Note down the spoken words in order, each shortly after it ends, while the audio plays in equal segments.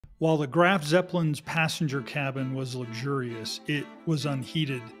While the Graf Zeppelin's passenger cabin was luxurious, it was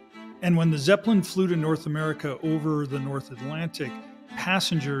unheated. And when the Zeppelin flew to North America over the North Atlantic,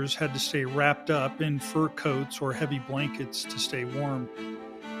 passengers had to stay wrapped up in fur coats or heavy blankets to stay warm.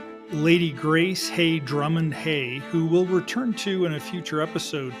 Lady Grace Hay Drummond Hay, who we'll return to in a future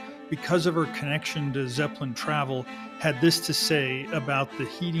episode because of her connection to Zeppelin travel, had this to say about the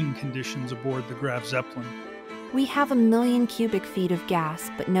heating conditions aboard the Graf Zeppelin. We have 1,000,000 cubic feet of gas,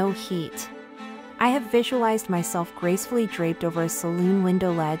 but no heat. I have visualized myself gracefully draped over a saloon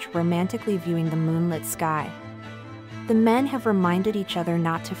window ledge, romantically viewing the moonlit sky. The men have reminded each other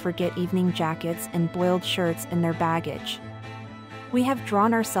not to forget evening jackets and boiled shirts in their baggage. We have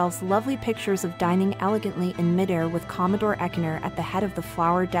drawn ourselves lovely pictures of dining elegantly in midair with Commodore Eckener at the head of the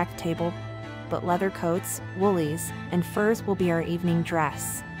flower deck table, but leather coats, woolies, and furs will be our evening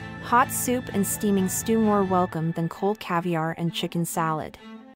dress. Hot soup and steaming stew more welcome than cold caviar and chicken salad.